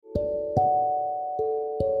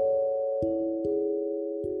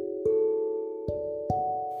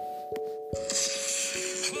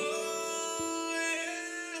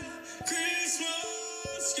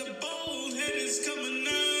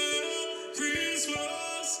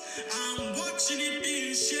watching it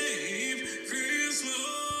being shaved.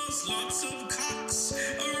 Christmas, lots of cocks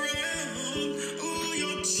around. Oh,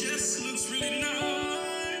 your chest looks really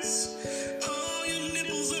nice. Oh, your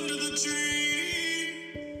nipples under the tree.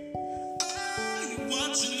 Oh, you're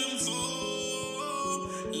watching them fall.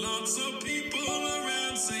 Lots of people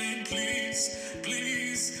around saying, please,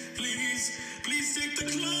 please, please, please take the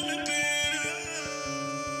climate better.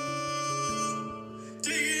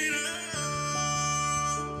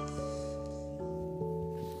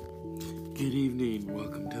 Good evening.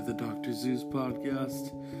 Welcome to the Dr. Zeus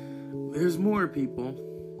podcast. There's more people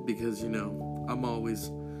because, I'm always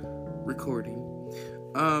recording.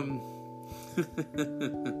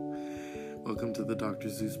 Welcome to the Dr.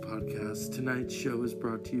 Zeus podcast. Tonight's show is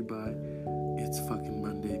brought to you by It's Fucking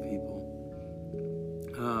Monday, people.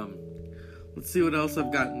 Let's see what else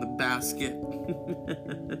I've got in the basket.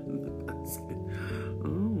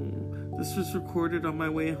 Oh, this was recorded on my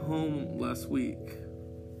way home last week.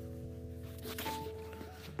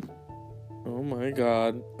 Oh my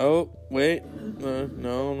god. Oh, wait. No.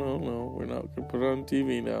 We're not going to put it on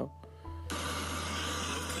TV now.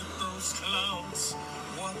 Look at those clouds.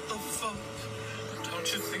 What the fuck?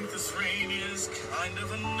 Don't you think this rain is kind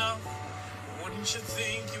of enough? Wouldn't you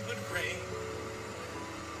think it would rain?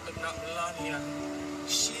 But not Melania.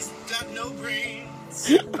 She's got no brains.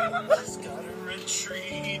 She's got a red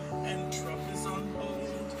tree and Trump is on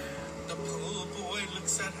hold. The pool boy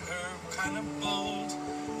looks at her kind of bold.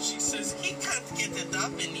 She says he can't get it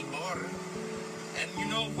up anymore. And you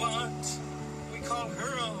know what? We call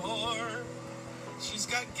her a whore. She's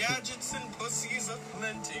got gadgets and pussies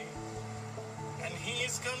aplenty. And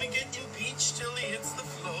he's gonna get impeached till he hits the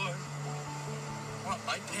floor. What,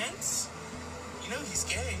 Mike Pence? You know he's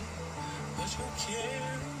gay. But who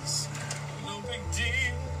cares? No big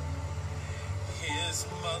deal. His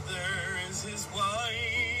mother is his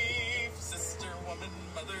wife. Sister, woman,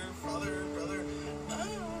 mother, father, brother.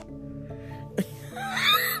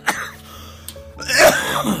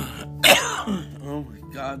 Oh my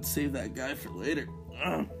god, save that guy for later.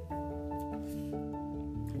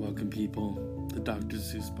 Welcome, people. The Dr.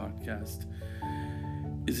 Zeus podcast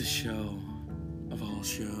is a show of all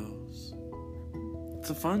shows. It's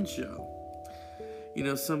a fun show.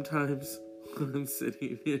 Sometimes I'm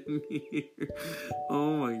sitting in here.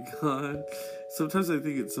 Oh my god. Sometimes I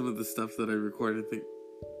think it's some of the stuff that I record and think,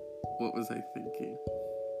 what was I thinking?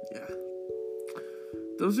 Yeah.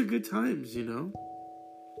 Those are good times,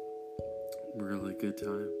 Really good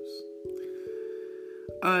times.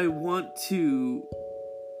 I want to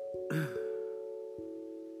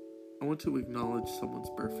acknowledge someone's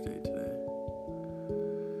birthday today.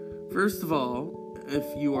 First of all, if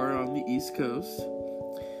you are on the East Coast,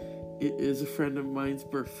 it is a friend of mine's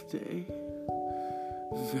birthday.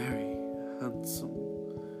 Very handsome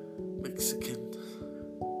Mexican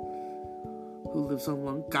who lives on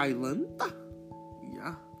Long Island.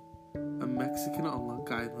 Yeah, a Mexican on Long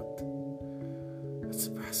Island. That's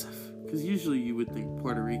impressive. Because usually you would think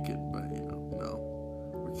Puerto Rican, but no.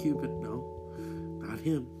 Or Cuban, no. Not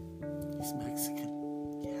him. He's Mexican.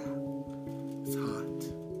 Yeah. It's hot.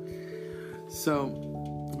 So,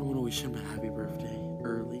 I want to wish him a happy birthday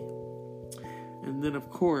early. And then, of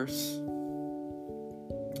course,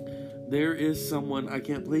 there is someone, I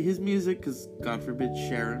can't play his music because, God forbid,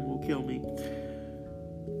 Sharon will kill me.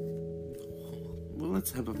 Well,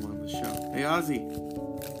 let's have him on the show. Hey, Ozzy.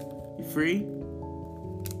 You free?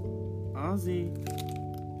 Ozzy.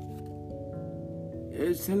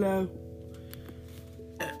 Yes, hello.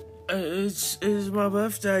 It's my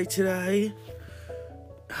birthday today.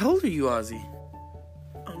 How old are you, Ozzy?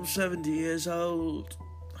 I'm 70 years old.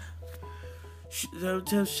 Don't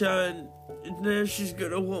tell Sharon. Now she's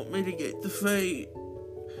gonna want me to get the free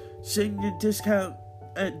senior discount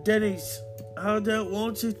at Denny's. I don't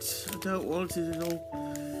want it. I don't want it at all.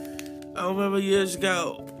 I remember years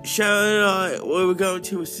ago, Sharon and I, we were going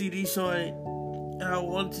to a CD signing, and I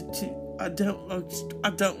wanted to. I don't like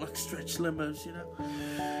stretch limos,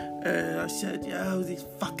 And I said, these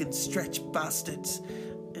fucking stretch bastards.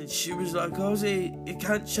 And she was like, Ozzy, you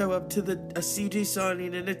can't show up to a CD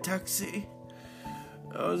signing in a taxi.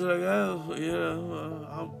 I was like, I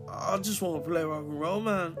just want to play rock and roll,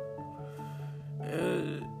 man.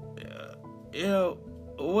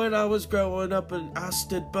 When I was growing up in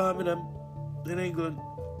Aston, Birmingham, in England,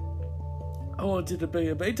 I wanted to be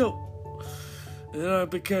a Beatle. And then I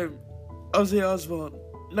became Ozzy Osbourne.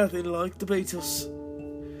 Nothing like the Beatles.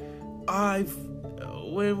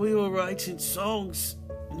 When we were writing songs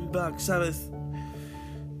in Black Sabbath,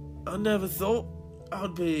 I never thought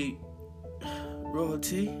I'd be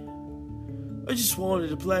royalty. I just wanted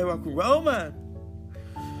to play rock and roll, man.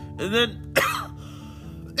 And then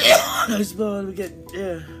I was born again,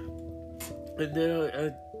 yeah. And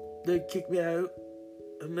then they kicked me out.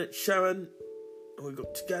 I met Sharon, and we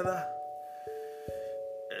got together.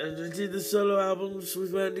 And I did the solo albums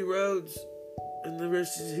with Randy Rhoads, and the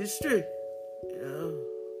rest is history. You know,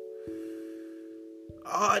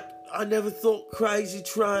 I never thought Crazy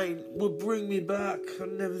Train would bring me back. I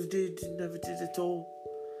never did at all.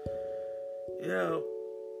 You know,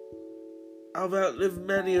 I've outlived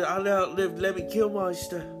many. I've outlived Lemmy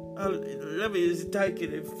Kilmister. Lemmy is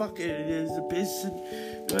taking it, fucking it is a piss, and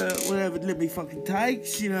whatever Lemmy fucking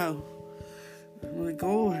takes, you know. I'm like,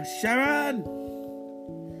 oh, Sharon!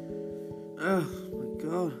 Oh my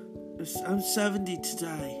God, I'm 70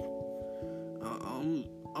 today.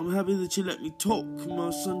 I'm happy that you let me talk.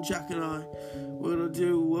 My son Jack and I, we're gonna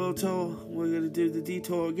do a world tour. We're gonna do the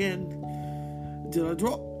detour again until I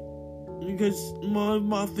drop. Because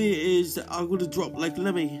my fear is that I'm gonna drop like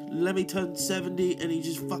Lemmy. Lemmy turned 70 and he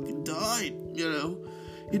just fucking died, you know.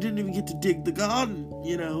 He didn't even get to dig the garden,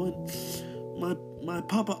 you know. And my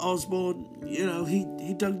Papa Osborne, you know, he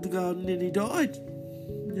dug the garden and he died,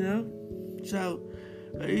 you know. So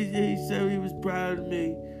he said he was proud of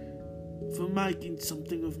me for making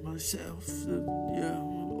something of myself. Yeah,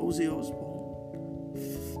 Ozzy Osbourne.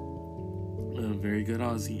 Very good,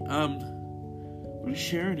 Ozzy. What does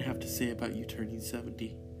Sharon have to say about you turning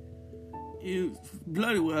 70? You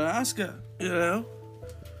bloody well ask her, you know.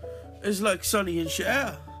 It's like Sonny and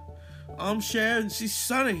Cher. I'm Cher and she's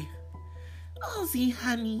Sonny. Ozzy,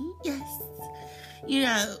 honey, yes. You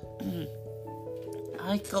know,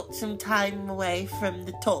 I got some time away from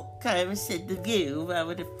the talk. I almost said The View, where I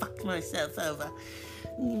would have fucked myself over.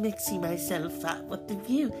 Mixing myself up with The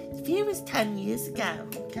View. The View was 10 years ago,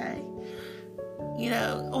 okay? You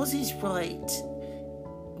know, Ozzy's right.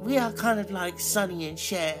 We are kind of like Sonny and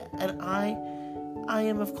Cher, and I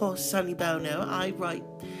am, of course, Sonny Bono. I write,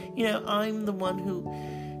 you know, I'm the one who,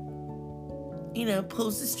 you know,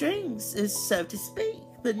 pulls the strings, so to speak,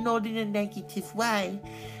 but not in a negative way.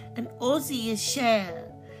 And Ozzy is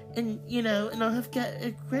Cher, and, you know, and I have got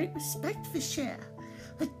a great respect for Cher.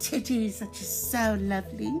 Her titties are just so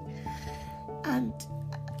lovely. And,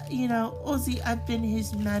 you know, Ozzy, I've been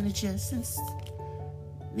his manager since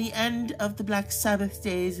the end of the Black Sabbath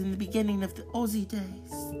days and the beginning of the Ozzy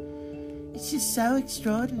days. It's just so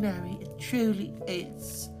extraordinary. It truly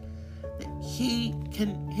is. That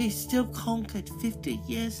he's still conquered 50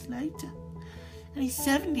 years later. And he's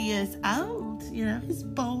 70 years old, you know. His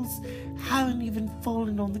balls haven't even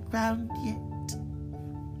fallen on the ground yet.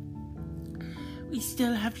 We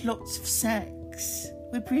still have lots of sex.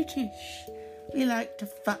 We're British. We like to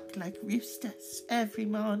fuck like roosters every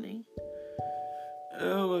morning.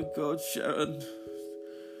 Oh my God, Sharon.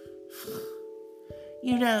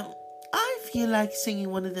 You know, I feel like singing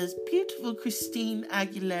one of those beautiful Christine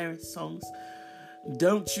Aguilera songs.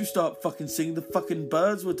 Don't you start fucking singing, the fucking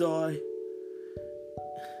birds will die.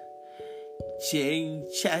 Ching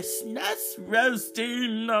chestnuts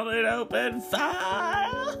roasting on an open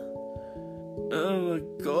fire. Oh my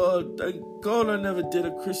God, thank God I never did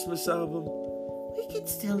a Christmas album. We could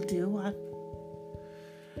still do one.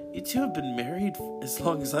 You two have been married as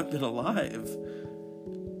long as I've been alive.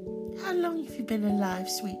 How long have you been alive,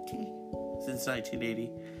 sweetie? Since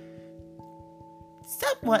 1980.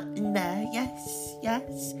 Somewhat in there, yes.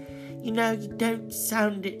 You know, you don't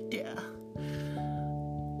sound it, dear.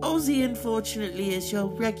 Ozzy, unfortunately, is your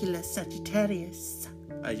regular Sagittarius.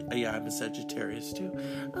 Yeah, I'm a Sagittarius too.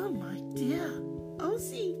 Oh my dear,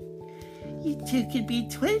 Ozzy, you two could be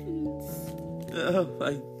twins. Oh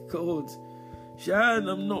my God. Sharon,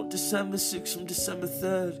 I'm not December 6th, I'm December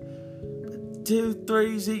 3rd. 2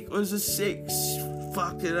 3s equals a 6.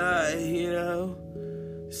 Fucking A, you know.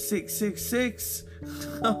 666.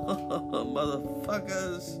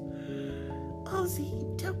 Motherfuckers. Ozzy,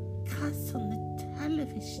 don't cuss on the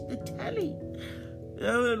television, the telly.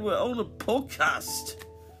 Yeah, and we're on a podcast.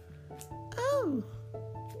 Oh.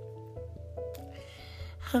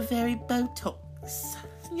 How very Botox.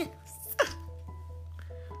 Yes.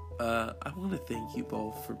 I want to thank you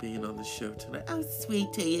both for being on the show tonight. Oh,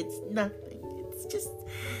 sweetie, it's nothing. It's just,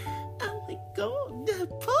 oh my God, the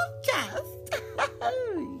podcast.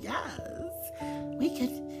 Oh, yes.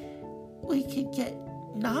 We could get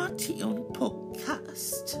naughty on a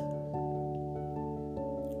podcast.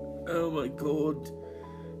 Oh my God.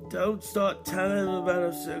 Don't start telling them about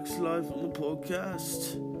our sex life on the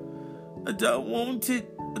podcast. I don't want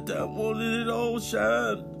it. I don't want it at all,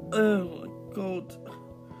 Sharon. Oh my God.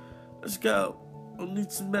 Let's go. I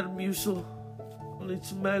need some Metamucil. I need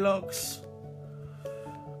some Malox.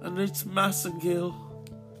 I need some Massengill.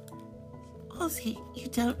 Ozzy, you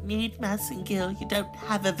don't need Massengill. You don't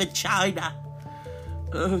have a vagina.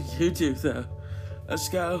 Oh, you do, though. Let's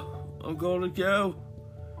go. I'm gonna go.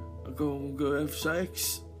 I'm gonna go have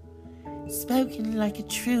sex. Spoken like a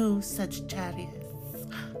true Sagittarius.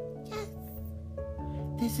 Yes.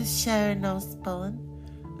 This is Sharon Osbourne.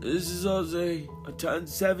 This is Ozzy. I turned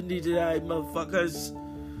 70 today, motherfuckers.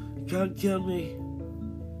 You can't kill me.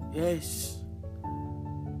 Yes.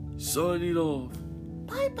 Signing off.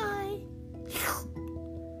 Bye-bye.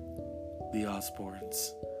 The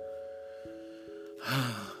Osbournes.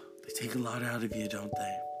 They take a lot out of you, don't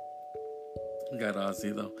they? Got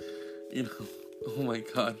Ozzy, though. You know, oh my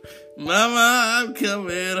God. Mama, I'm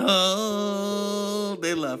coming home.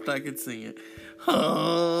 They left, I could sing it.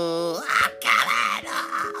 Oh, I'm coming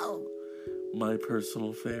home. My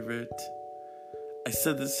personal favorite. I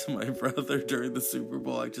said this to my brother during the Super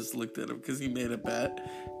Bowl. I just looked at him because he made a bet.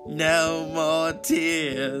 No more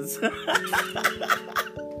tears.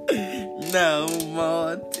 No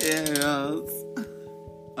more tears.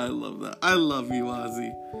 I love that. I love you,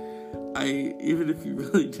 Ozzy. Even if you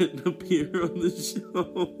really didn't appear on the show.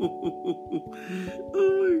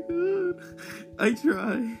 Oh my God. I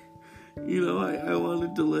try. You know, I want to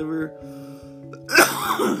deliver.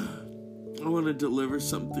 I want to deliver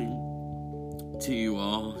something to you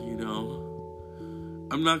all, you know.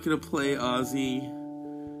 I'm not going to play Ozzy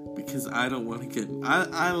because I don't want to get...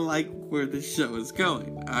 I like where the show is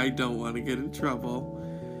going. I don't want to get in trouble.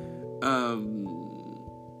 I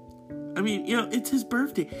mean, you know, it's his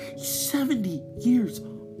birthday. He's 70 years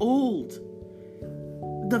old.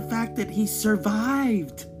 The fact that he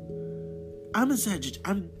survived. I'm a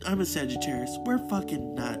Sagittarius. We're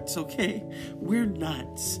fucking nuts, okay? We're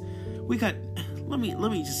nuts. We got... Let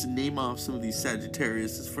me just name off some of these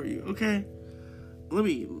Sagittariuses for you, okay?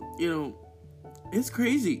 It's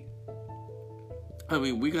crazy. I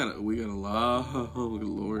mean, we got a lot, oh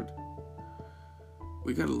Lord.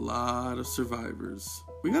 We got a lot of survivors.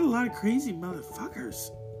 We got a lot of crazy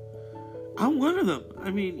motherfuckers. I'm one of them.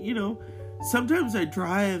 I mean, you know, sometimes I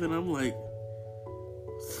drive and I'm like,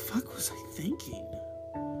 what the fuck was I thinking?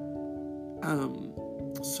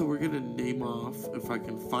 So we're gonna name off, if I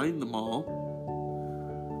can find them all.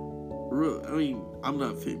 I mean, I'm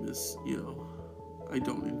not famous, you know. I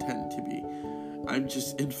don't intend to be. I'm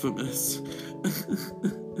just infamous.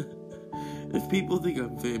 If people think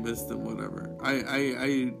I'm famous, then whatever.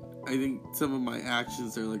 I think some of my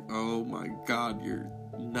actions are like, oh my God, you're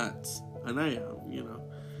nuts. And I am, you know.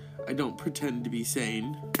 I don't pretend to be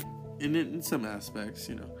sane. In some aspects,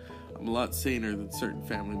 you know. I'm a lot saner than certain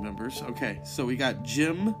family members. Okay, so we got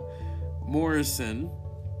Jim Morrison.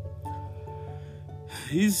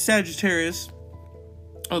 He's Sagittarius,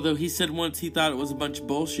 although he said once he thought it was a bunch of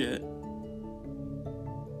bullshit.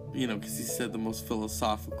 You know, because he said the most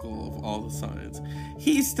philosophical of all the signs.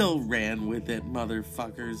 He still ran with it,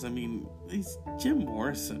 motherfuckers. I mean, he's Jim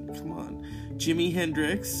Morrison. Come on. Jimi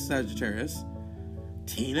Hendrix, Sagittarius.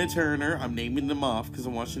 Tina Turner. I'm naming them off because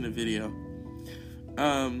I'm watching a video.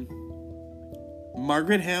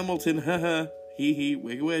 Margaret Hamilton. Haha. Hee hee.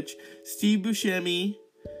 Wigga witch. Steve Buscemi.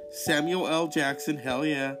 Samuel L. Jackson, hell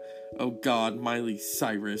yeah. Oh God, Miley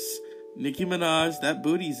Cyrus. Nicki Minaj, that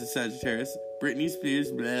booty's a Sagittarius. Britney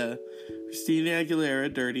Spears, blah. Christina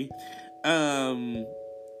Aguilera, dirty.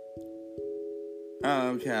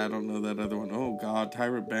 Okay, I don't know that other one. Oh God,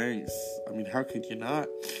 Tyra Banks. I mean, how could you not?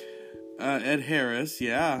 Ed Harris,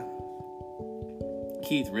 yeah.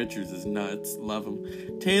 Keith Richards is nuts. Love him.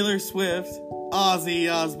 Taylor Swift.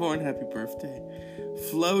 Ozzy Osbourne, happy birthday.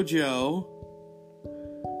 FloJo.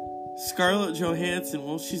 Scarlett Johansson,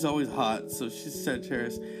 well, she's always hot, so she's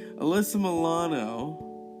Sagittarius. Alyssa Milano,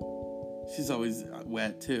 she's always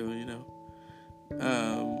wet too, you know.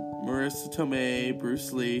 Marissa Tomei,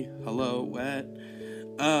 Bruce Lee, hello, wet.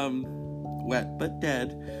 Wet but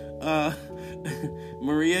dead.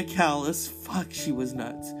 Maria Callas, fuck, she was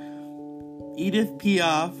nuts. Edith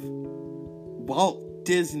Piaf, Walt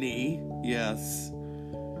Disney, yes.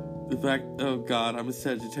 The fact, oh God, I'm a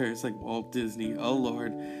Sagittarius like Walt Disney. Oh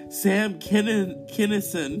Lord. Sam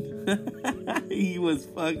Kinison. He was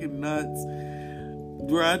fucking nuts.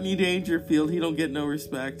 Rodney Dangerfield, he don't get no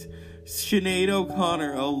respect. Sinead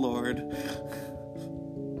O'Connor, oh Lord.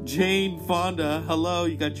 Jane Fonda, hello,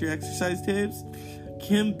 you got your exercise tips?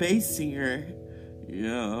 Kim Basinger.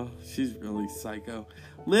 Yeah, she's really psycho.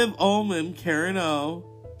 Liv Ullmann, Karen O.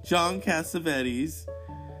 John Cassavetes.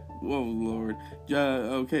 Whoa, Lord.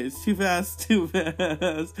 Okay, it's too fast. Steven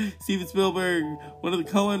Spielberg, one of the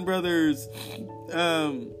Coen brothers.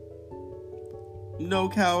 No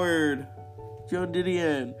Coward. Joan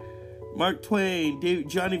Didion. Mark Twain,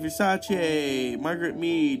 Johnny Versace, Margaret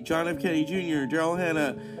Mead, John F. Kennedy Jr., Daryl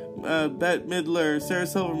Hannah, Bette Midler, Sarah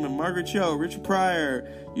Silverman, Margaret Cho, Richard Pryor,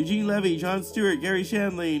 Eugene Levy, Jon Stewart, Gary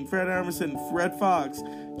Shandling, Fred Armisen, Red Fox,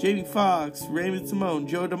 Jamie Foxx, Raymond Simone,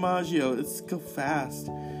 Joe DiMaggio. Let's go fast.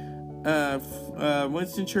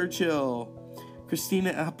 Winston Churchill,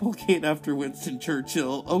 Christina Applegate after Winston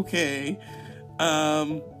Churchill. Okay.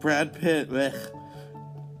 Brad Pitt.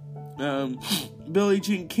 Billie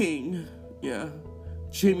Jean King. Yeah.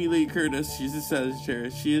 Jamie Lee Curtis. She's a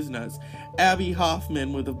Sagittarius. She is nuts. Abby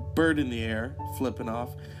Hoffman with a bird in the air. Flipping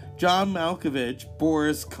off. John Malkovich.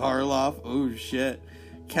 Boris Karloff. Oh, shit.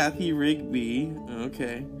 Kathy Rigby.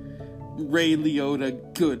 Okay. Ray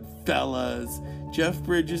Liotta. Goodfellas. Jeff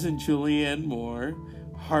Bridges and Julianne Moore.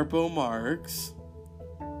 Harpo Marx.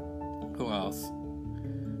 Who else?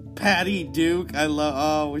 Patty Duke. I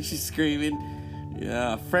love... when she's screaming.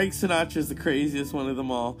 Yeah, Frank Sinatra's the craziest one of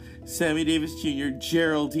them all. Sammy Davis Jr.,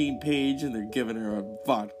 Geraldine Page, and they're giving her a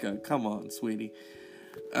vodka. Come on, sweetie.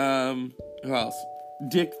 Who else?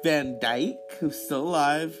 Dick Van Dyke, who's still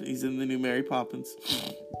alive. He's in the new Mary Poppins.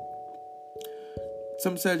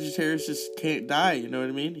 Some Sagittarius just can't die, you know what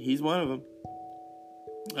I mean? He's one of them.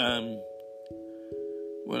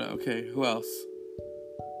 Okay, who else?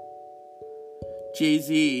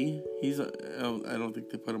 Jay-Z. He's... I don't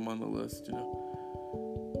think they put him on the list, you know.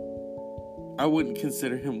 I wouldn't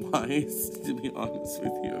consider him wise, to be honest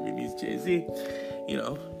with you. I mean, he's Jay-Z, you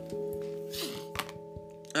know.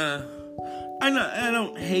 I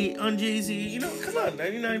don't hate on Jay-Z, you know. Come on,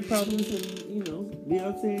 99 Problems, and you know,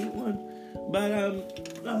 Beyonce ain't one. But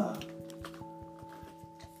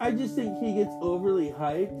I just think he gets overly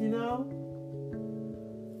hyped, you know.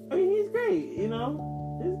 I mean, he's great, you know.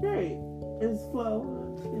 He's great. His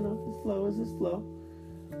flow, you know, his flow is his flow.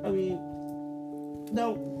 I mean,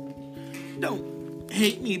 don't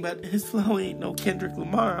hate me, but his flow ain't no Kendrick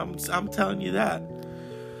Lamar. I'm telling you that.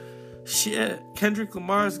 Shit, Kendrick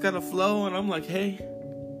Lamar's got a flow, and I'm like, hey.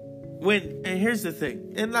 And here's the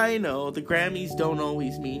thing, and I know the Grammys don't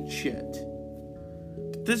always mean shit.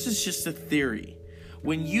 But this is just a theory.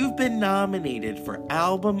 When you've been nominated for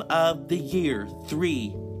Album of the Year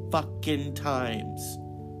 3 fucking times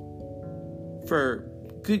for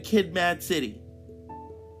Good Kid, Mad City,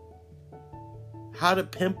 How to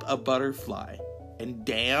Pimp a Butterfly, and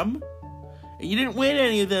Damn, and you didn't win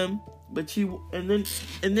any of them, but and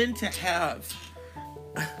then to have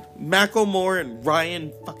Macklemore and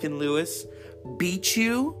Ryan fucking Lewis beat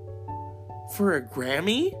you for a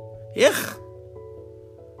Grammy, ugh.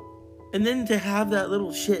 And then to have that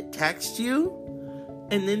little shit text you,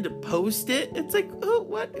 and then to post it, it's like, oh,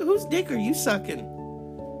 what? Whose dick are you sucking?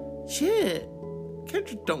 Shit,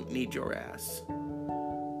 Kendrick don't need your ass.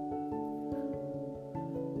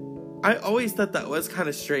 I always thought that was kind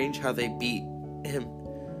of strange how they beat him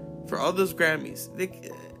for all those Grammys.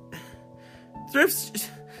 Thrifts,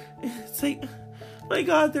 it's like, my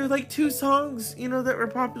God, there are like 2 songs, you know, that were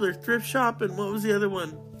popular. Thrift Shop, and what was the other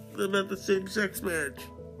one about the same-sex marriage?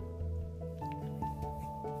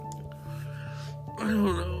 I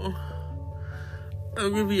don't know.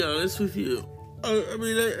 I'm gonna be honest with you. I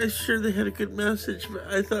mean, I'm sure they had a good message, but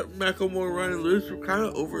I thought Macklemore and Ryan Lewis were kind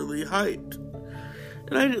of overly hyped.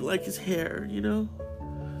 And I didn't like his hair, you know?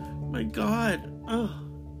 My God. Oh.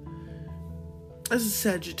 As a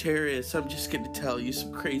Sagittarius, I'm just going to tell you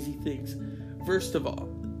some crazy things. First of all,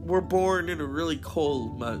 we're born in a really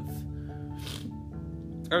cold month.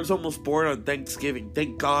 I was almost born on Thanksgiving.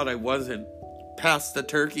 Thank God I wasn't. Past the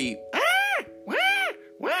turkey.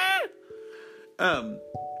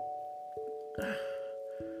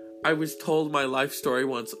 I was told my life story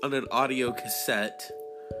once on an audio cassette.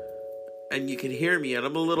 And you can hear me, and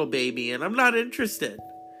I'm a little baby, and I'm not interested.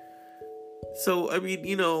 So, I mean,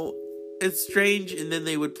 you know, it's strange, and then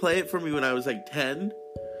they would play it for me when I was like 10.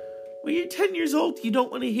 When you're 10 years old, you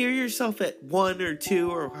don't want to hear yourself at 1 or 2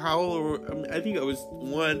 or how, or I think I was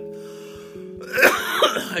 1.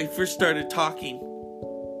 I first started talking,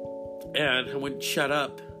 and I wouldn't shut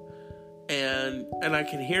up. And I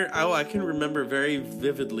can remember very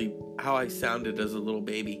vividly how I sounded as a little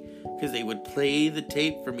baby. Because they would play the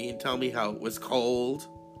tape for me and tell me how it was cold.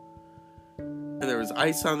 And there was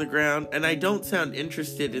ice on the ground. And I don't sound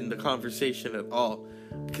interested in the conversation at all.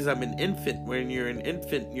 Because I'm an infant. When you're an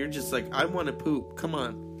infant, you're just like, I want to poop. Come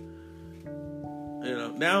on. You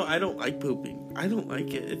know, now I don't like pooping. I don't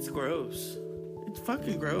like it. It's gross. It's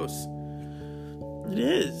fucking gross. It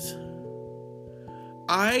is.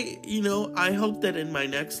 I hope that in my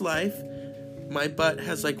next life, my butt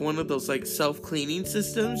has like one of those like self-cleaning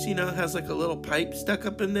systems, you know, it has like a little pipe stuck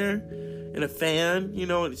up in there and a fan, you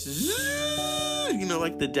know, and it's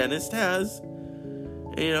like the dentist has,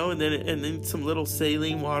 and then some little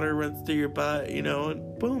saline water runs through your butt,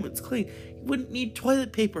 and boom, it's clean. You wouldn't need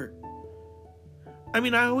toilet paper. I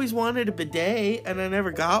mean, I always wanted a bidet, and I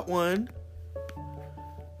never got one.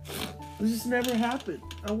 It just never happened.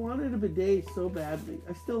 I wanted a bidet so badly.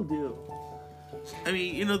 I still do. I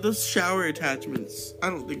mean, those shower attachments, I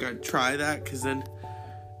don't think I'd try that, because then,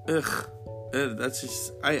 that's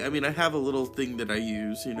just, I have a little thing that I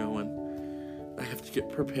use, when I have to get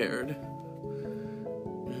prepared.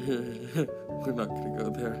 We're not going to go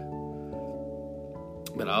there.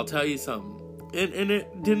 But I'll tell you something. And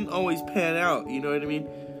it didn't always pan out, you know what I mean?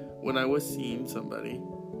 When I was seeing somebody.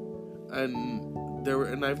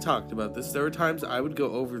 And I've talked about this, there were times I would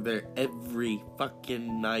go over there every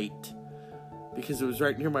fucking night. Because it was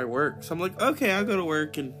right near my work. So I'm like, okay, I'll go to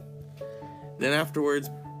work. And then afterwards,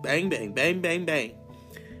 bang, bang, bang, bang, bang.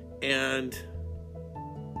 And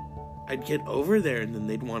I'd get over there, and then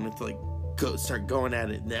they'd want to, start going at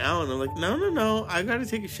it now. And I'm like, no, I gotta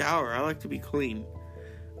take a shower. I like to be clean.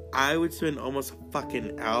 I would spend almost a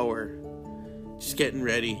fucking hour just getting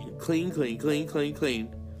ready. Clean.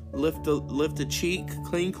 Lift a cheek.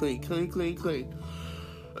 Clean.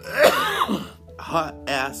 Hot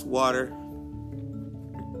ass water.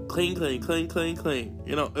 Clean. It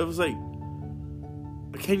was like,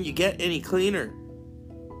 can you get any cleaner?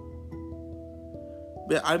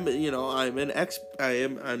 But I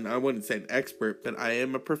wouldn't say an expert, but I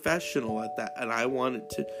am a professional at that, and I want it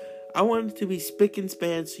to be spick and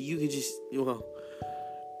span, so you could just,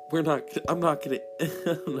 I'm not gonna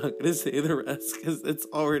say the rest, because it's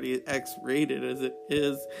already X-rated as it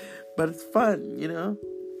is, but it's fun,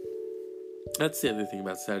 That's the other thing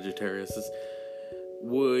about Sagittarius is,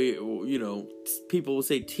 people will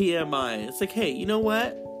say TMI. It's like, hey, you know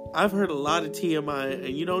what? I've heard a lot of TMI,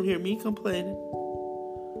 and you don't hear me complaining.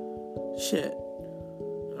 Shit.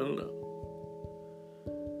 I don't know.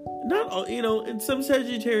 Not all, and some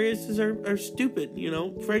Sagittarius are stupid,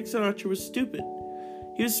 Frank Sinatra was stupid.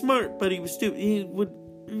 He was smart, but he was stupid. He would,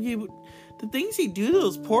 the things he do to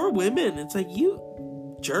those poor women, it's like,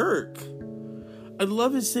 you jerk. I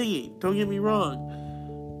love his singing, don't get me wrong.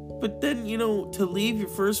 But then, to leave your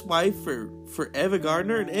first wife for Ava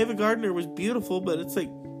Gardner, and Ava Gardner was beautiful, but it's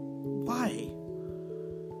like, why?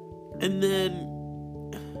 And then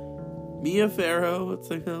Mia Farrow,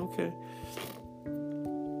 it's like, okay.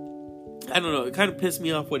 I don't know, it kind of pissed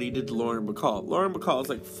me off what he did to Lauren Bacall. Lauren Bacall's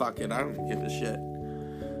like, fuck it, I don't give a shit.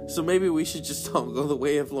 So maybe we should just all go the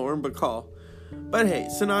way of Lauren Bacall. But hey,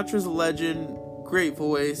 Sinatra's a legend, great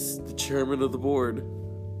voice, the chairman of the board.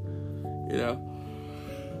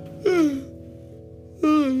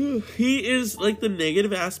 He is like the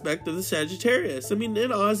negative aspect of the Sagittarius. I mean,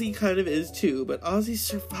 and Ozzy kind of is too, but Ozzy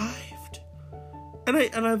survived. And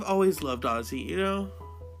I've always loved Ozzy,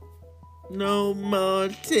 No more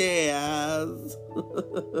tears.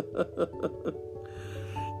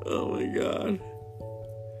 Oh my god.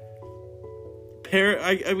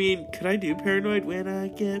 Could I do Paranoid? When I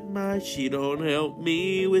get she don't help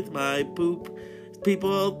me with my poop.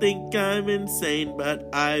 People think I'm insane, but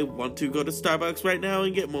I want to go to Starbucks right now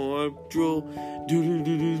and get more drool.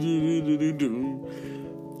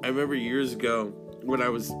 I remember years ago when I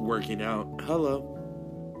was working out. Hello.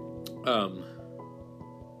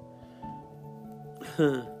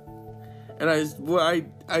 And I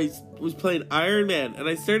was playing Iron Man, and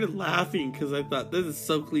I started laughing because I thought, this is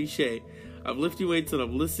so cliche. I'm lifting weights and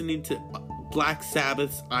I'm listening to Black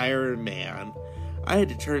Sabbath's Iron Man. I had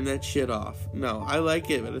to turn that shit off. No, I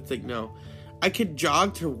like it, but it's like, no. I could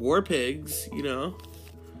jog to War Pigs,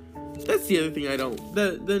 That's the other thing I don't.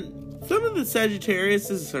 Some of the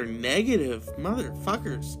Sagittariuses are negative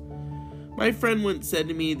motherfuckers. My friend once said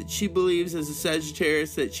to me that she believes as a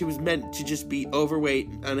Sagittarius that she was meant to just be overweight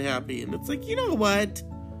and unhappy. And it's like, you know what?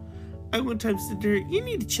 I one time said to her, you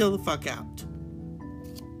need to chill the fuck out.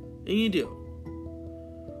 And you do.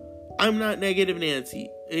 I'm not negative Nancy.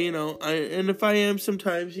 And if I am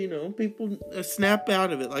sometimes, people snap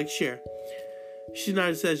out of it, like Cher. She's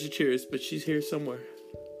not a Sagittarius, but she's here somewhere.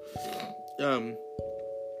 I'm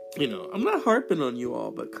not harping on you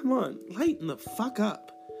all, but come on, lighten the fuck up.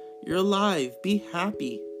 You're alive. Be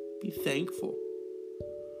happy. Be thankful.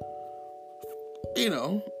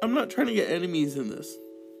 I'm not trying to get enemies in this.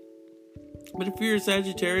 But if you're a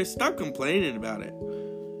Sagittarius, stop complaining about it.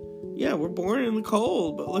 Yeah, we're born in the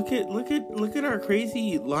cold, but look at our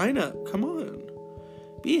crazy lineup. Come on.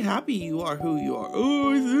 Be happy you are who you are.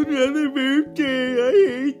 Oh, it's another birthday. I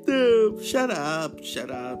hate them. Shut up.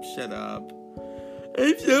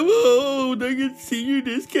 I'm so old. I get senior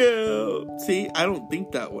discount. See, I don't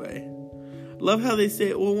think that way. Love how they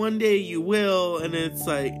say, well, one day you will, and it's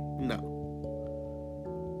like, no.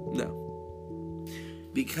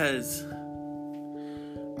 Because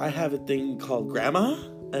I have a thing called Grandma,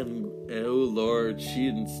 and oh Lord, she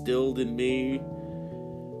instilled in me,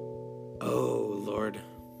 oh Lord,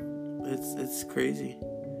 it's crazy.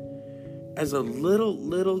 As a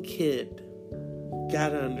little kid,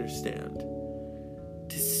 gotta understand,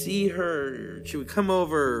 to see her, she would come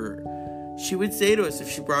over, she would say to us, if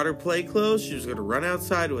she brought her play clothes, she was going to run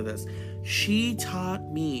outside with us. She taught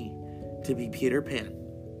me to be Peter Pan.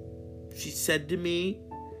 She said to me,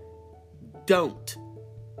 don't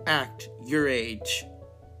act your age.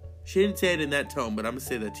 She didn't say it in that tone, but I'm going to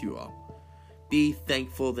say that to you all. Be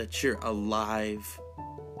thankful that you're alive.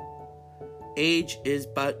 Age is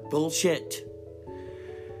but bullshit.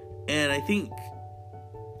 And I think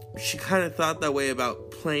she kind of thought that way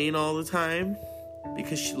about playing all the time,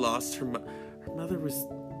 because she lost her mother was...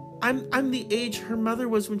 I'm the age her mother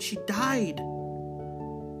was when she died.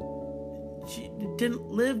 She didn't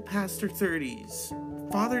live past her 30s.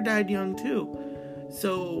 Father died young too.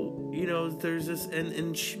 So, you know, there's this...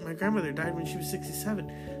 And my grandmother died when she was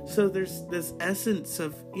 67. So there's this essence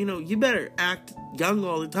of, you know, you better act young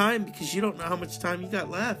all the time, because you don't know how much time you got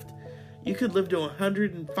left. You could live to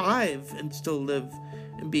 105 and still live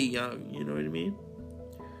and be young, you know what I mean?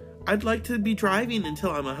 I'd like to be driving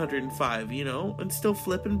until I'm 105, you know, and still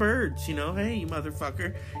flipping birds, you know. Hey, you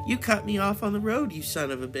motherfucker, you cut me off on the road, you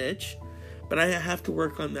son of a bitch. But I have to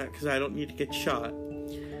work on that because I don't need to get shot,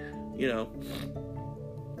 you know.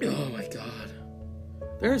 Oh my God.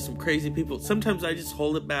 There are some crazy people. Sometimes I just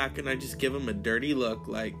hold it back and I just give them a dirty look,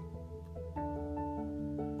 like,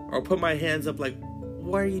 or I'll put my hands up like,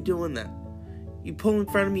 why are you doing that? You pull in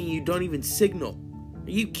front of me and you don't even signal.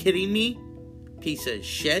 Are you kidding me? Piece of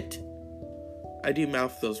shit. I do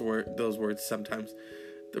mouth those words sometimes.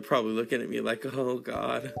 They're probably looking at me like, oh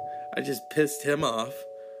God, I just pissed him off.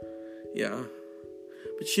 Yeah.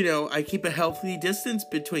 But you know, I keep a healthy distance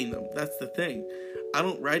between them. That's the thing. I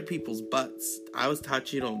don't ride people's butts. I was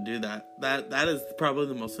taught you don't do that. That is probably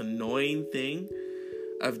the most annoying thing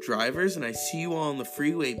of drivers, and I see you all on the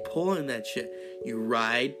freeway pulling that shit. You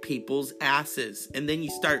ride people's asses, and then you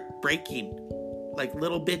start braking like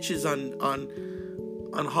little bitches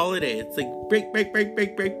on holiday. It's like brake, brake, brake,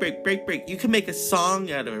 brake, brake, brake, brake, brake. You can make a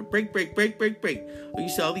song out of it. Brake, brake, brake, brake, brake. Or you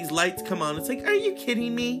see all these lights come on. It's like, are you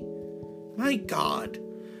kidding me? My God.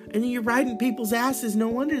 And then you're riding people's asses. No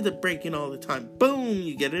wonder they're braking all the time. Boom,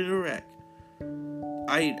 you get in a wreck.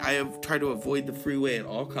 I have tried to avoid the freeway at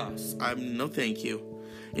all costs. No thank you.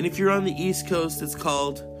 And if you're on the East Coast, it's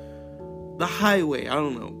called the highway. I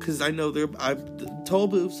don't know, because I know toll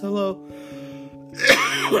booths. Hello.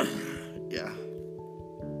 Yeah.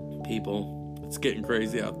 People, it's getting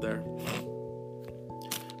crazy out there.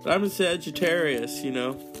 But I'm a Sagittarius, you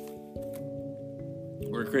know.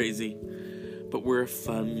 We're crazy. But we're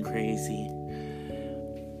fun crazy.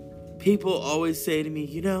 People always say to me,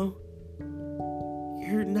 you know,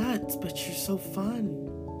 you're nuts, but you're so fun.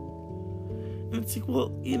 And it's like,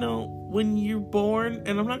 well, you know, when you're born,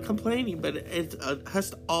 and I'm not complaining, but it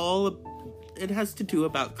has to do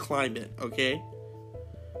about climate, okay?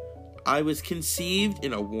 I was conceived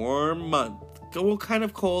in a warm month. Well, kind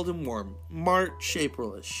of cold and warm. March,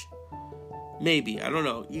 April-ish. Maybe, I don't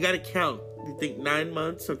know. You gotta count. You think 9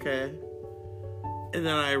 months, okay? And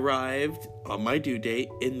then I arrived on my due date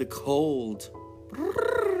in the cold.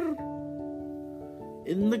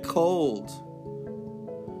 In the cold.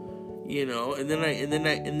 You know, and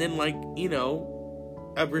then like, you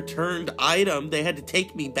know, a returned item, they had to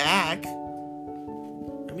take me back.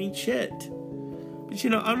 I mean, shit. But you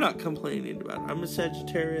know, I'm not complaining about it. I'm a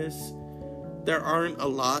Sagittarius. There aren't a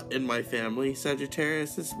lot in my family.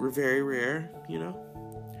 Sagittarius, we're very rare, you know.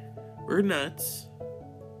 We're nuts.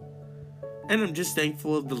 And I'm just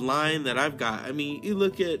thankful of the line that I've got. I mean, you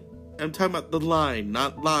look at, I'm talking about the line,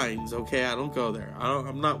 not lines, okay? I don't go there.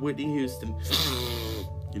 I'm not Whitney Houston.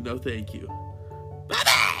 You know, thank you.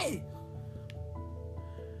 Bye-bye!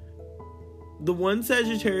 The one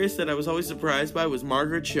Sagittarius that I was always surprised by was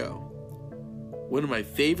Margaret Cho. One of my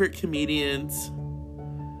favorite comedians.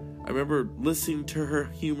 I remember listening to her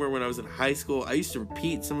humor when I was in high school. I used to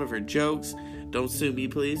repeat some of her jokes. Don't sue me,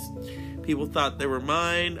 please. People thought they were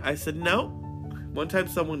mine. I said, no. One time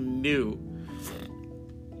someone knew.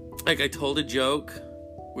 Like, I told a joke.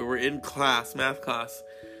 We were in class, math class.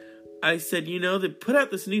 I said, you know, they put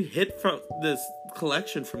out this new hit from this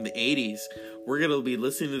collection from the 80s. We're going to be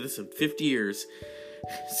listening to this in 50 years.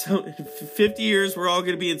 So in 50 years, we're all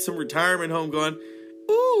going to be in some retirement home going,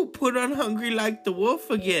 ooh, put on Hungry Like the Wolf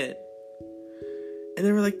again. And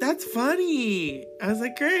they were like, that's funny. I was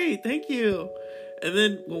like, great, thank you. And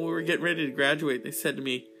then when we were getting ready to graduate, they said to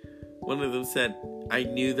me, one of them said, I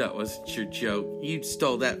knew that wasn't your joke. You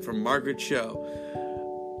stole that from Margaret's show.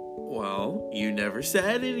 Well, you never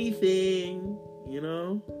said anything, you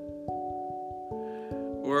know?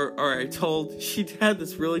 Or she had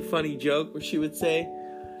this really funny joke where she would say,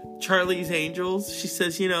 Charlie's Angels, she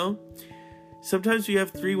says, sometimes you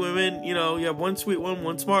have 3 women, you have one sweet one,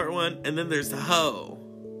 one smart one, and then there's the hoe.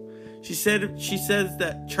 She says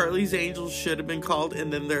that Charlie's Angels should have been called,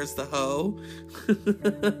 and then there's the hoe.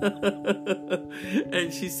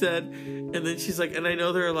 And she said, and then she's like, and I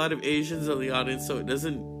know there are a lot of Asians in the audience, so it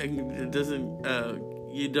doesn't,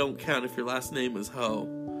 you don't count if your last name is Ho.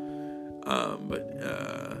 But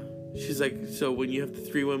she's like, so when you have the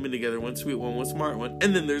 3 women together, one sweet one, one smart one,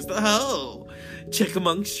 and then there's the hoe. Check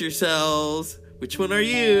amongst yourselves. Which one are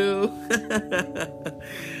you?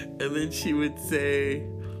 And then she would say,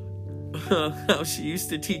 how she used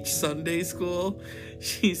to teach Sunday school.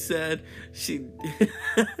 She said this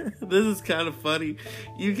is kind of funny.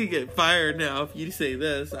 You could get fired now if you say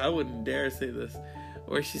this. I wouldn't dare say this.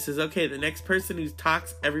 Or she says, okay, the next person who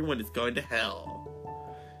talks, everyone is going to hell.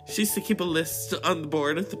 She used to keep a list on the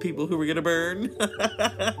board of the people who were going to burn.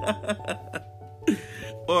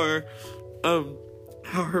 Or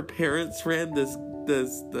how her parents ran this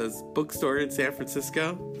bookstore in San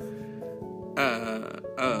Francisco.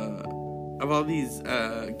 Of all these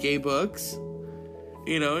gay books,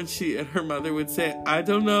 and her mother would say, I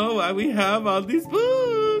don't know why we have all these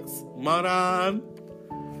books, moron.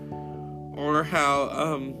 Or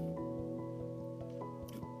how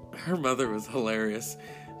her mother was hilarious.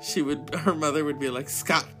 Her mother would be like,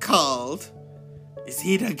 Scott called. Is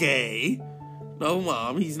he the gay? No,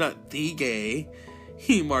 Mom, he's not the gay.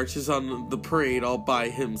 He marches on the parade all by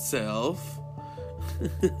himself.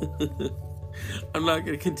 I'm not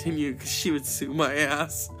going to continue because she would sue my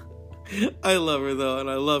ass. I love her though, and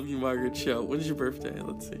I love you, Margaret Cho. When's your birthday?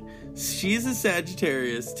 Let's see. She's a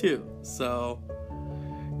Sagittarius too, so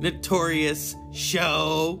Notorious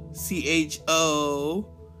Show, CHO.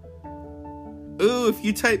 Ooh, if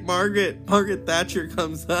you type Margaret Thatcher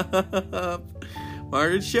comes up.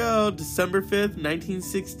 Margaret Cho, December 5th,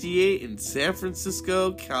 1968 in San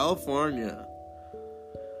Francisco, California.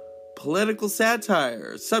 Political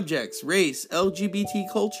satire, subjects, race,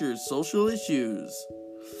 LGBT cultures, social issues.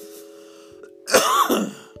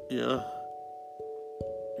 Yeah.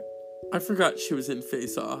 I forgot she was in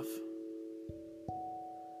Face Off.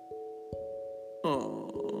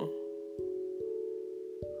 Oh.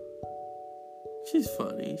 She's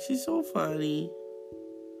funny. She's so funny.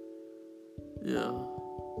 Yeah.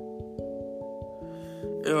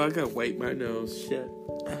 Oh, I gotta wipe my nose. Shit.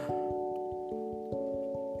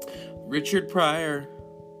 Richard Pryor.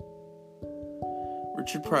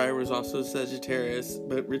 Richard Pryor was also Sagittarius,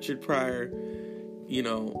 but Richard Pryor took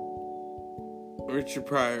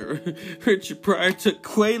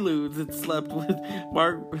Quaaludes and slept with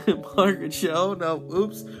Margaret Cho. No,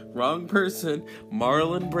 oops, wrong person.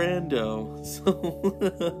 Marlon Brando.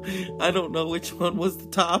 So I don't know which one was the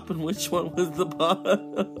top and which one was the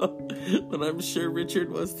bottom, but I'm sure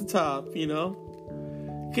Richard was the top.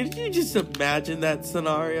 Could you just imagine that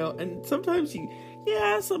scenario? And sometimes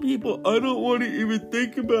some people, I don't want to even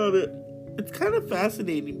think about it. It's kind of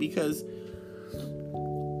fascinating because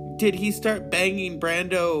did he start banging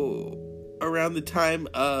Brando around the time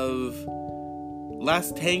of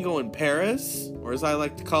Last Tango in Paris? Or as I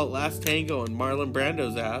like to call it, Last Tango in Marlon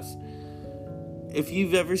Brando's ass. If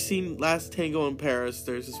you've ever seen Last Tango in Paris,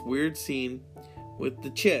 there's this weird scene with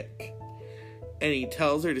the chick. And he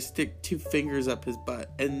tells her to stick 2 fingers up his butt.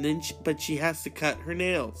 And then but she has to cut her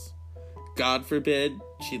nails. God forbid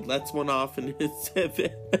she lets one off in his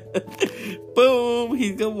boom,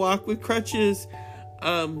 he's gonna walk with crutches.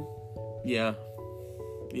 Yeah.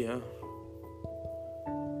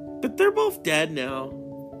 But they're both dead now.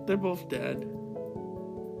 They're both dead.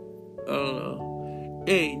 I don't know.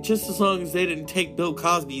 Hey, just as long as they didn't take Bill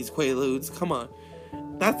Cosby's Quaaludes. Come on.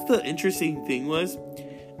 That's the interesting thing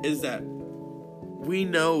is that we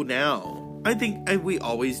know now. I think we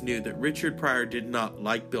always knew that Richard Pryor did not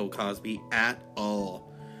like Bill Cosby at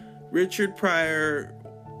all. Richard Pryor,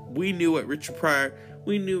 we knew Richard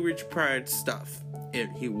Pryor's stuff.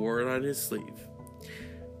 He wore it on his sleeve.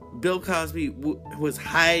 Bill Cosby was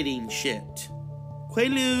hiding shit.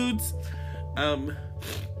 Quaaludes.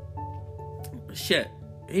 Shit.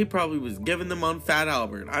 He probably was giving them on Fat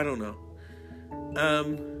Albert. I don't know.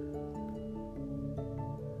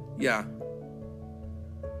 Yeah.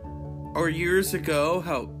 Or years ago,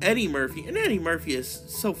 how Eddie Murphy is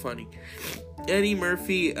so funny. Eddie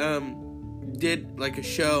Murphy, did like a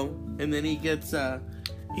show, and then he gets a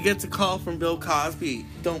call from Bill Cosby.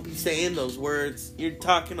 Don't be saying those words. You're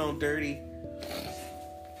talking all dirty.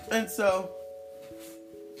 And so,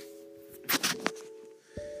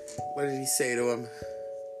 what did he say to him?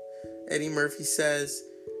 Eddie Murphy says,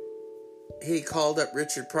 he called up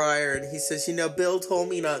Richard Pryor, and he says, Bill told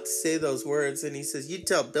me not to say those words. And he says, you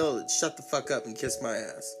tell Bill to shut the fuck up and kiss my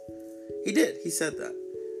ass. He did. He said that.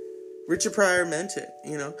 Richard Pryor meant it,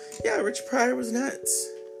 Yeah, Richard Pryor was nuts.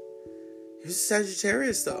 He was a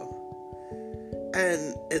Sagittarius, though.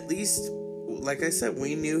 And at least, like I said,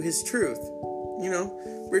 we knew his truth.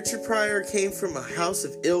 Richard Pryor came from a house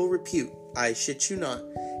of ill repute. I shit you not.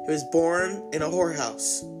 He was born in a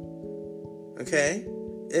whorehouse. Okay?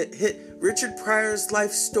 Richard Pryor's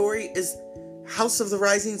life story is House of the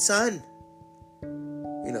Rising Sun.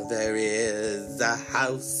 There is a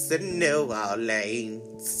house in New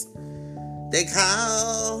Orleans. They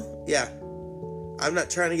call... Yeah. I'm not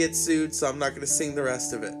trying to get sued, so I'm not going to sing the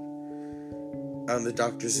rest of it on the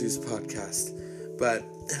Dr. Zeus podcast. But,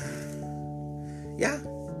 yeah.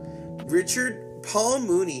 Paul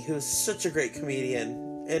Mooney, who's such a great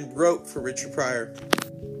comedian and wrote for Richard Pryor,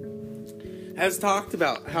 has talked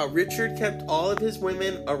about how Richard kept all of his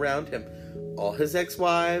women around him. All his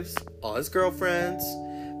ex-wives, all his girlfriends,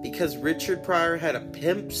 because Richard Pryor had a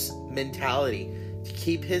pimp's mentality to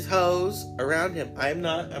keep his hoes around him. I'm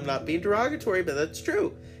not being derogatory, but that's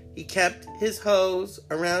true. He kept his hoes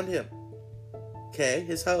around him. Okay,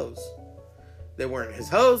 his hoes. They weren't his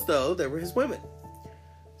hoes, though. They were his women.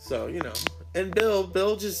 So, And Bill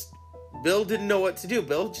didn't know what to do.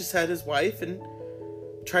 Bill just had his wife and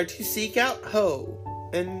tried to seek out hoe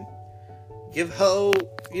and give hoe,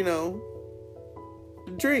 a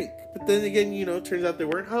drink. But then again, turns out they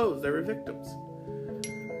weren't hoes. They were victims.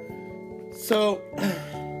 So,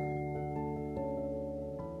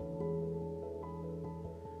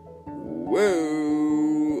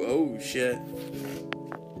 whoa, oh shit.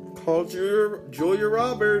 Called Julia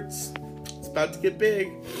Roberts. It's about to get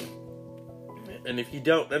big. And if you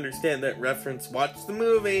don't understand that reference, watch the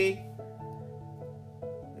movie.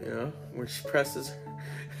 Where she presses her.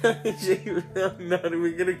 I'm not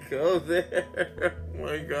even gonna go there. Oh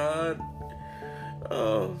my god.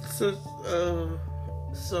 Oh,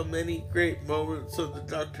 so many great moments of the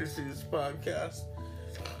Dr. Seuss podcast.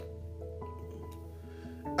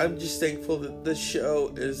 I'm just thankful that the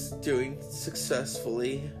show is doing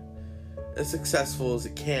successfully. As successful as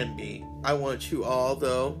it can be. I want you all,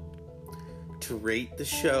 though, to rate the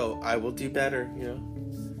show. I will do better,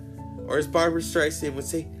 Or as Barbra Streisand would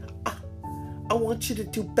say, I want you to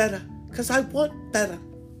do better, because I want better.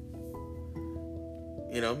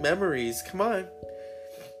 Memories, come on.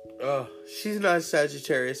 Oh, she's not a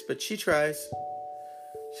Sagittarius, but she tries.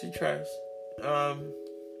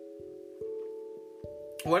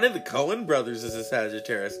 One of the Coen brothers is a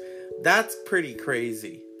Sagittarius. That's pretty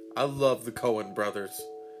crazy. I love the Coen brothers.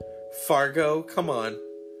 Fargo, come on.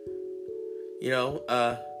 You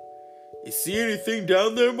see anything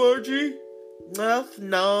down there, Margie? Well,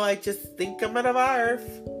 no, I just think I'm gonna barf.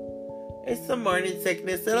 It's the morning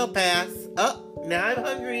sickness, it'll pass. Oh, now I'm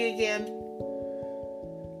hungry again.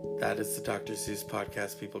 That is the Dr. Seuss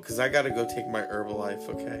podcast, people, because I gotta go take my Herbalife,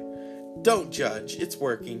 okay? Don't judge, it's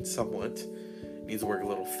working somewhat. It needs to work a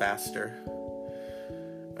little faster.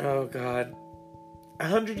 Oh, God.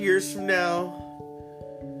 100 years from now,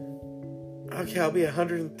 okay, I'll be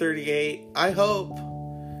 138. I hope.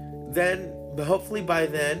 Then, hopefully by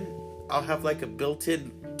then, I'll have like a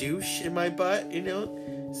built-in douche in my butt,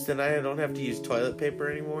 so then I don't have to use toilet paper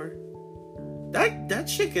anymore. That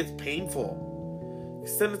shit gets painful.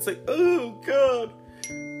 Because then it's like, oh, God.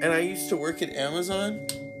 And I used to work at Amazon.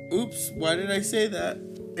 Oops, why did I say that?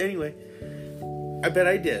 Anyway, I bet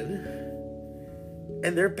I did.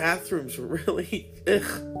 And their bathrooms were really...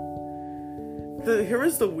 Here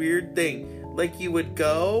was the weird thing. Like, you would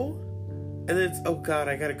go, and then it's, oh God,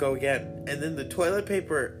 I gotta go again. And then the toilet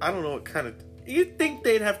paper, I don't know what kind of... You'd think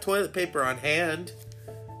they'd have toilet paper on hand.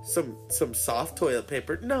 Some soft toilet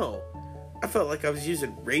paper. No. I felt like I was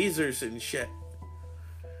using razors and shit.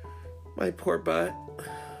 My poor butt.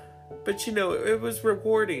 But it was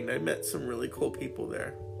rewarding. I met some really cool people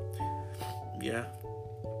there. Yeah.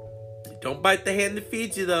 Don't bite the hand that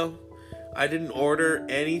feeds you, though. I didn't order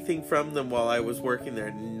anything from them while I was working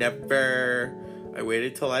there. Never. I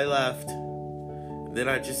waited till I left. And then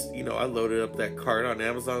I just, I loaded up that cart on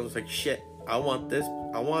Amazon. I was like, shit, I want this.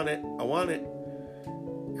 I want it. I want it.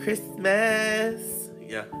 Christmas.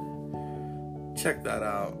 Yeah. Check that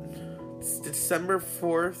out. It's December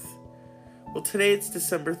 4th. Well, today it's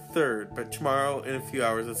December 3rd, but tomorrow in a few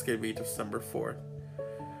hours it's going to be December 4th.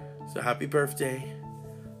 So happy birthday,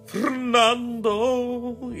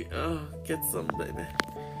 Fernando. Yeah, get some, baby.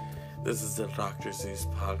 This is the Dr. Zeus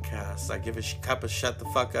podcast. I give a cup of shut the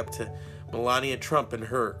fuck up to Melania Trump and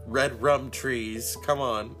her red rum trees. Come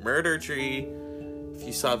on, murder tree. If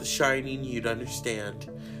you saw The Shining, you'd understand.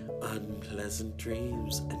 Unpleasant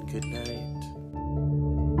dreams and good night.